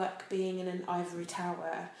interested in my work being in an ivory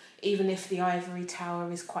tower, even if the ivory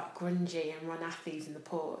tower is quite grungy and run athies in the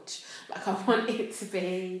porch. Like, I want it to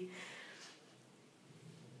be...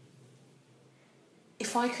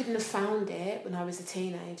 If I couldn't have found it when I was a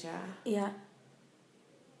teenager... Yeah.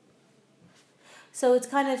 So it's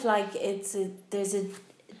kind of like there's a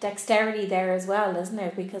dexterity there as well, isn't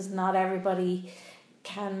there? Because not everybody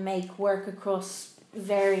can make work across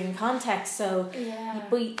varying contexts. So, yeah.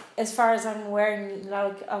 But as far as I'm aware,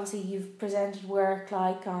 like, obviously you've presented work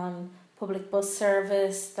like on public bus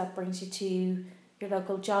service that brings you to your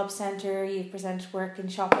local job centre. You've presented work in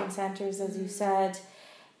shopping centres, as you said.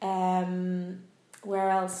 Where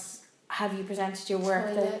else have you presented your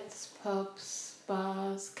work? Toilets, pubs,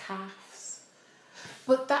 bars, cafes.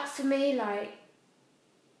 But that for me, like,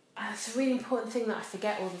 it's a really important thing that I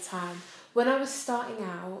forget all the time. When I was starting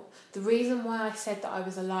out, the reason why I said that I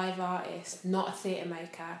was a live artist, not a theatre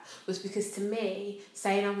maker, was because to me,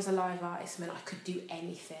 saying I was a live artist meant I could do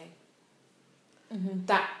anything. Mm-hmm.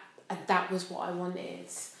 That was what I wanted.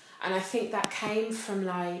 And I think that came from,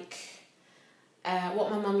 like... what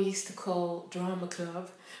my mum used to call drama club,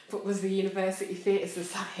 but was the University Theatre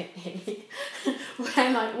Society,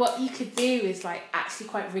 where like what you could do is like actually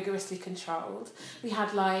quite rigorously controlled. We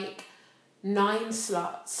had like 9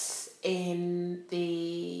 slots in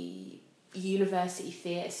the university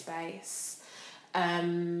theatre space.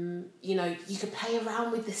 You know, you could play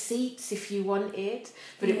around with the seats if you wanted,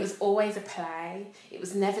 but it was always a play. It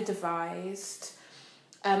was never devised.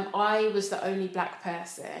 I was the only black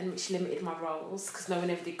person, which limited my roles, because no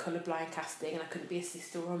one ever did colourblind casting, and I couldn't be a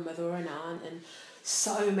sister or a mother or an aunt, and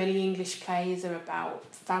so many English plays are about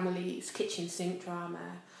families, kitchen sink drama.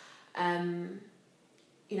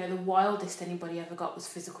 You know, the wildest anybody ever got was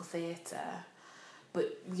physical theatre, but,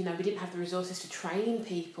 you know, we didn't have the resources to train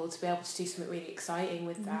people to be able to do something really exciting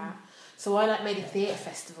with that. So I like made a theatre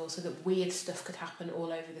festival so that weird stuff could happen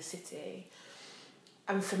all over the city.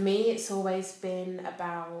 And for me, it's always been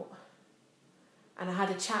about, and I had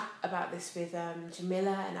a chat about this with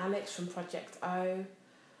Jamila and Alex from Project O,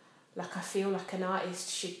 like, I feel like an artist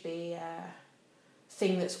should be a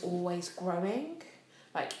thing that's always growing.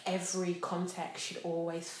 Like, every context should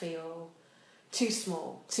always feel too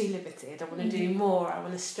small, too limited. I want to do more. I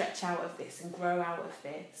want to stretch out of this and grow out of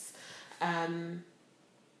this. And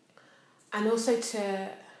also to,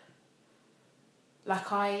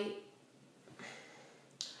 like, I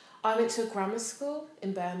went to a grammar school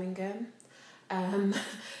in Birmingham.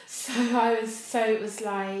 So it was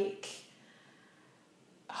like,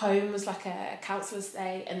 home was like a council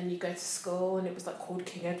estate, and then you go to school and it was like called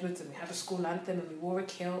King Edward's, and we had a school anthem and we wore a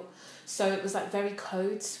kilt. So it was like very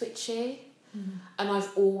code switchy. And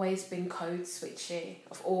I've always been code switchy.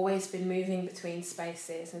 I've always been moving between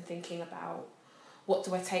spaces and thinking about, what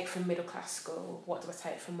do I take from middle class school? What do I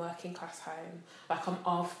take from working class home? Like, I'm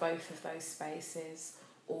of both of those spaces,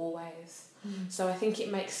 always. So I think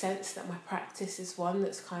it makes sense that my practice is one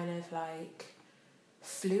that's kind of like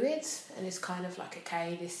fluid, and it's kind of like,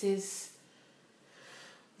 okay, this is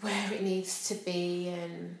where it needs to be,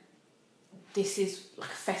 and this is like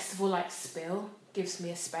a festival like Spill gives me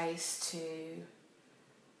a space to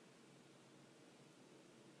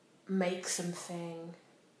make something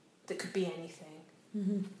that could be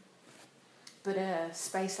anything. But a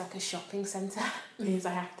space like a shopping centre means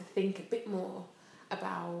I have to think a bit more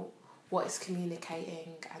about what it's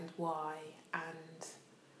communicating and why, and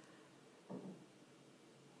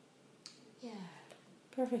yeah.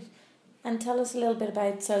 Perfect. And tell us a little bit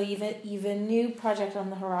about, so you've a new project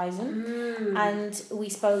on the horizon, and we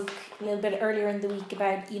spoke a little bit earlier in the week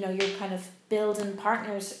about, you know, you're kind of building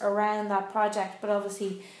partners around that project, but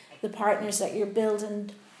obviously the partners that you're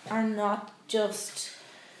building are not just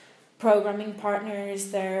programming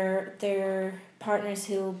partners, they're partners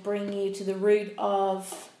who'll bring you to the root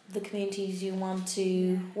of the communities you want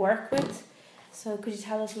to work with. So could you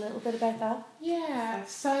tell us a little bit about that? Yeah,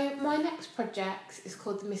 so my next project is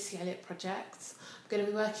called the Missy Elliott Project. I'm going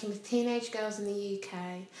to be working with teenage girls in the UK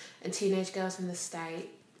and teenage girls in the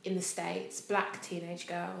States, black teenage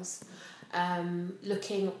girls,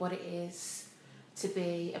 looking at what it is to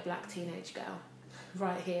be a black teenage girl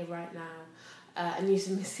right here, right now. And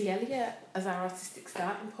using Missy Elliott as our artistic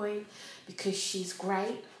starting point because she's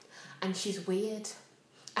great and she's weird.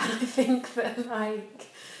 And I think that, like,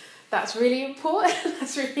 that's really important.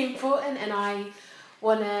 That's really important. And I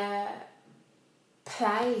want to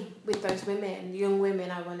play with those women, young women.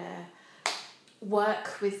 I want to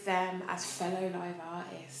work with them as fellow live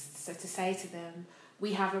artists. So to say to them,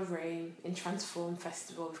 we have a room in Transform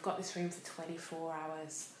Festival. We've got this room for 24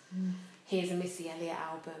 hours. Here's a Missy Elliott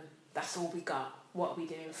album. That's all we got. What are we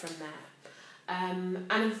doing from there? And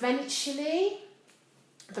eventually,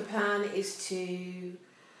 the plan is to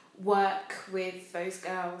work with those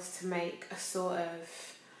girls to make a sort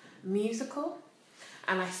of musical.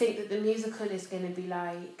 And I think that the musical is going to be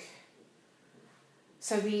like...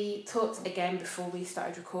 So we talked again before we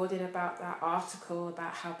started recording about that article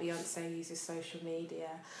about how Beyonce uses social media.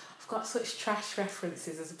 I've got such trash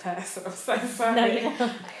references as a person. I'm so sorry.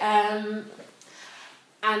 No.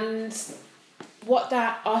 And what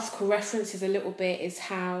that article references a little bit is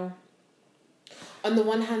how, on the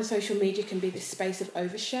one hand, social media can be this space of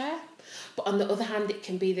overshare, but on the other hand, it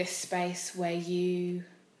can be this space where you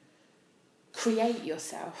create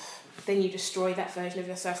yourself. Then you destroy that version of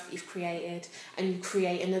yourself that you've created and you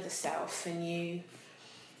create another self and you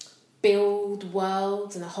build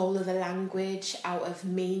worlds and a whole other language out of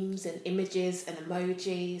memes and images and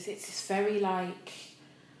emojis. It's this very, like,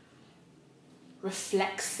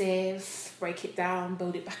 reflexive, break it down,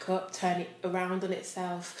 build it back up, turn it around on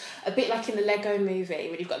itself. A bit like in the Lego movie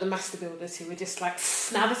when you've got the master builders who are just like,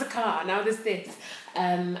 now there's a car, now there's this.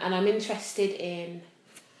 And I'm interested in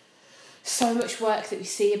so much work that we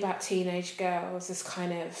see about teenage girls as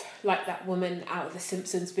kind of like that woman out of The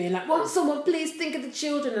Simpsons being like, won't someone please think of the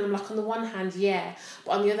children? And I'm like, on the one hand, yeah.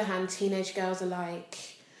 But on the other hand, teenage girls are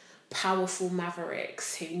like powerful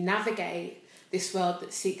mavericks who navigate this world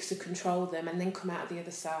that seeks to control them and then come out the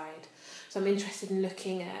other side. So I'm interested in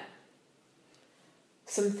looking at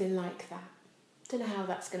something like that. Don't know how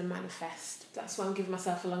that's going to manifest. That's why I'm giving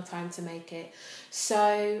myself a long time to make it.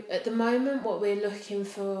 So at the moment, what we're looking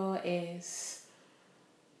for is...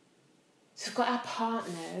 So we've got our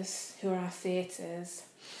partners, who are our theatres,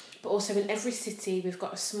 but also in every city we've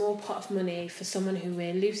got a small pot of money for someone who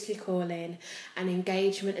we're loosely calling an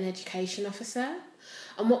engagement and education officer.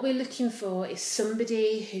 And what we're looking for is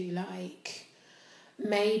somebody who, like,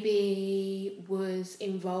 maybe was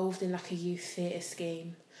involved in, like, a youth theatre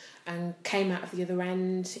scheme and came out of the other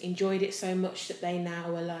end, enjoyed it so much that they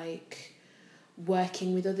now are, like,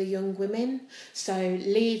 working with other young women. So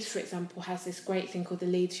Leeds, for example, has this great thing called the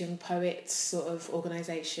Leeds Young Poets sort of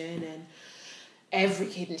organisation, and every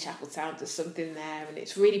kid in Chapeltown does something there, and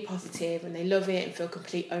it's really positive and they love it and feel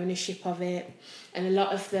complete ownership of it. And a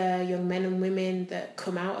lot of the young men and women that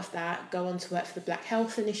come out of that go on to work for the Black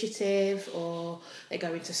Health Initiative, or they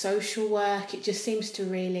go into social work. It just seems to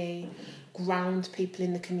really ground people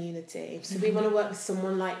in the community. So we want to work with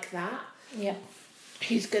someone like that,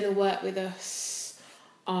 who's going to work with us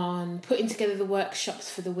on putting together the workshops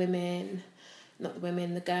for the women, not the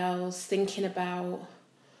women, the girls, thinking about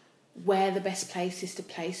where the best place is to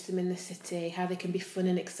place them in the city, how they can be fun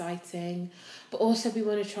and exciting. But also we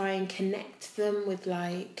want to try and connect them with,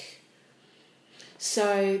 like...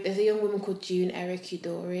 So there's a young woman called June Eric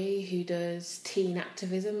Udori who does teen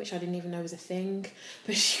activism, which I didn't even know was a thing.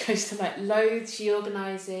 But she goes to, like, loads. She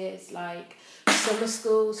organises, like, summer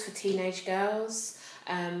schools for teenage girls,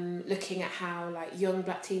 looking at how, like, young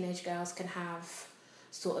black teenage girls can have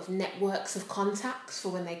sort of networks of contacts for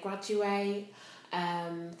when they graduate.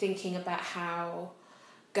 Thinking about how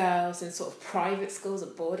girls in sort of private schools or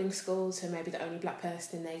boarding schools who may be the only black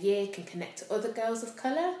person in their year can connect to other girls of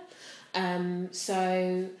colour.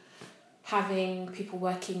 So having people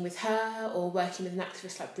working with her or working with an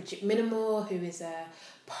activist like Bridget Minamore, who is a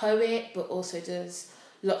poet but also does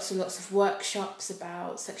lots and lots of workshops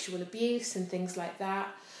about sexual abuse and things like that.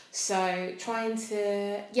 So trying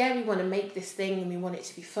to, we want to make this thing and we want it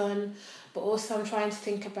to be fun, but also I'm trying to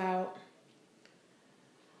think about...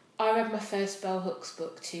 I read my first Bell Hooks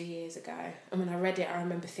book 2 years ago, and when I read it I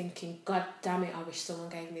remember thinking, God damn it, I wish someone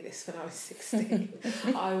gave me this when I was 16.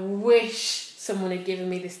 I wish someone had given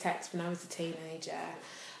me this text when I was a teenager.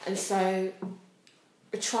 And so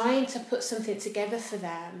trying to put something together for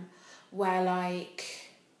them where, like,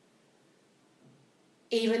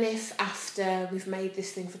 even if after we've made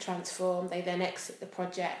this thing for Transform, they then exit the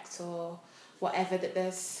project or whatever, that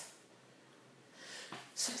there's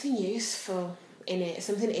something useful in it,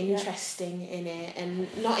 something interesting in it, and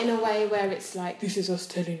not in a way where it's like, this is us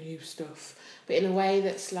telling you stuff, but in a way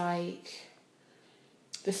that's like,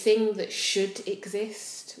 the thing that should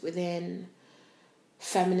exist within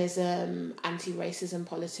feminism, anti-racism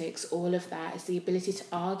politics, all of that, is the ability to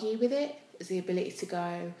argue with it, is the ability to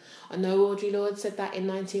go, I know Audre Lorde said that in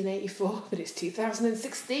 1984, but it's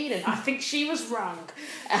 2016 and I think she was wrong,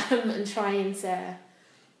 and trying to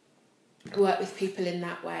work with people in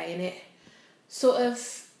that way. And it sort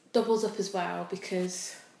of doubles up as well,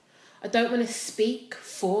 because I don't want to speak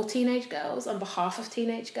for teenage girls on behalf of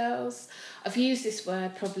teenage girls. I've used this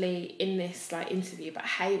word probably in this like interview, but I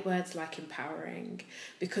hate words like empowering,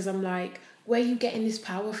 because I'm like, where are you getting this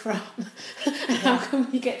power from? And how come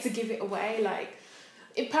you get to give it away? Like,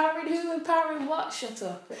 empowering who? Empowering what? Shut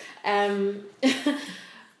up.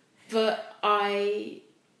 But I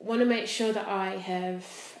want to make sure that I have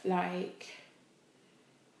like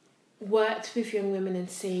worked with young women and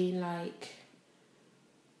seen like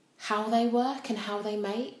how they work and how they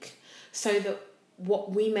make, so that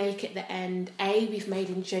what we make at the end, A, we've made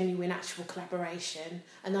in genuine actual collaboration,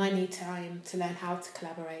 and I need time to learn how to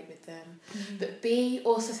collaborate with them, but B,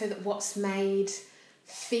 also so that what's made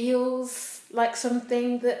feels like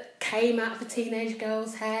something that came out of a teenage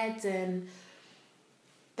girl's head, and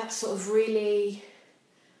that sort of really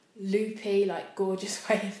loopy, like gorgeous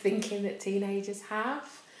way of thinking that teenagers have,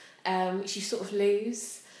 which you sort of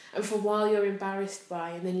lose. And for a while you're embarrassed by,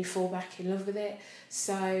 and then you fall back in love with it.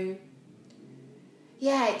 So,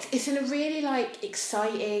 yeah, it's in a really, like,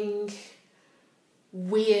 exciting,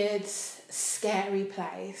 weird, scary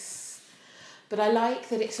place. But I like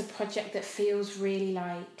that it's a project that feels really,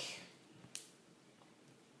 like,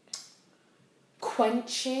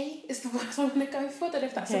 quenchy is the word I want to go for. I don't know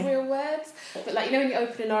if that's a real word. But, like, you know when you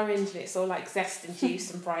open an orange and it's all, like, zest and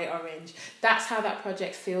juice and bright orange? That's how that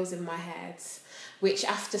project feels in my head. Which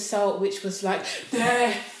after Salt, which was like,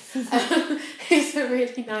 it's a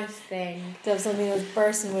really nice thing. To have something that's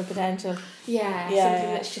bursting with potential. Yeah,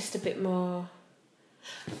 something that's just a bit more.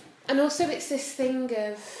 And also it's this thing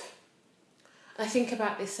of, I think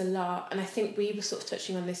about this a lot, and I think we were sort of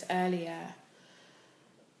touching on this earlier.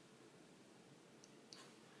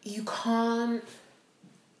 You can't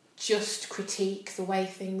just critique the way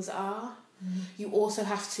things are. You also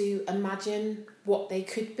have to imagine what they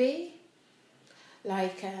could be.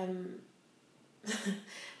 Like,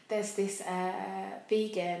 there's this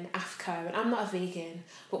vegan, Afko, and I'm not a vegan,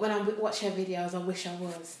 but when I watch her videos, I wish I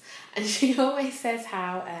was. And she always says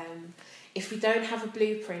how if we don't have a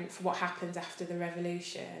blueprint for what happens after the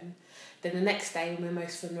revolution, then the next day when we're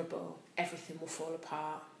most vulnerable, everything will fall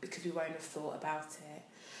apart because we won't have thought about it.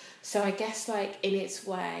 So I guess, like, in its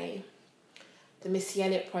way, the Missy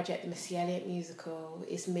Elliott project, the Missy Elliott musical,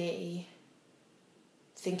 is me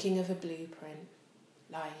thinking of a blueprint.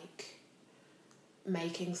 Like,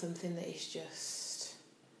 making something that is just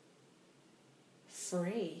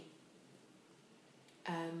free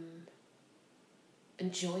and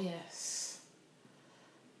joyous.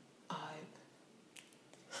 I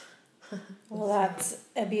hope. Well, that's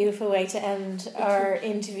a beautiful way to end our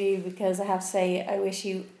interview, because I have to say I wish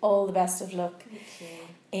you all the best of luck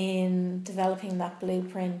in developing that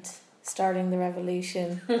blueprint, starting the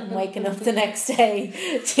revolution, and waking up the next day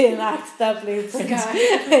to enact that blueprint.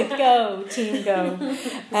 Go, team, go.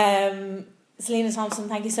 Selina Thompson,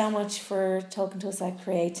 thank you so much for talking to us at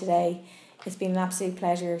Create today. It's been an absolute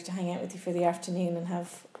pleasure to hang out with you for the afternoon and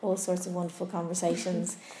have all sorts of wonderful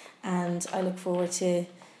conversations. And I look forward to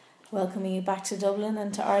welcoming you back to Dublin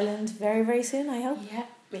and to Ireland very, very soon, I hope. Yeah,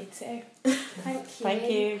 me too. Thank you.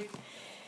 Thank you.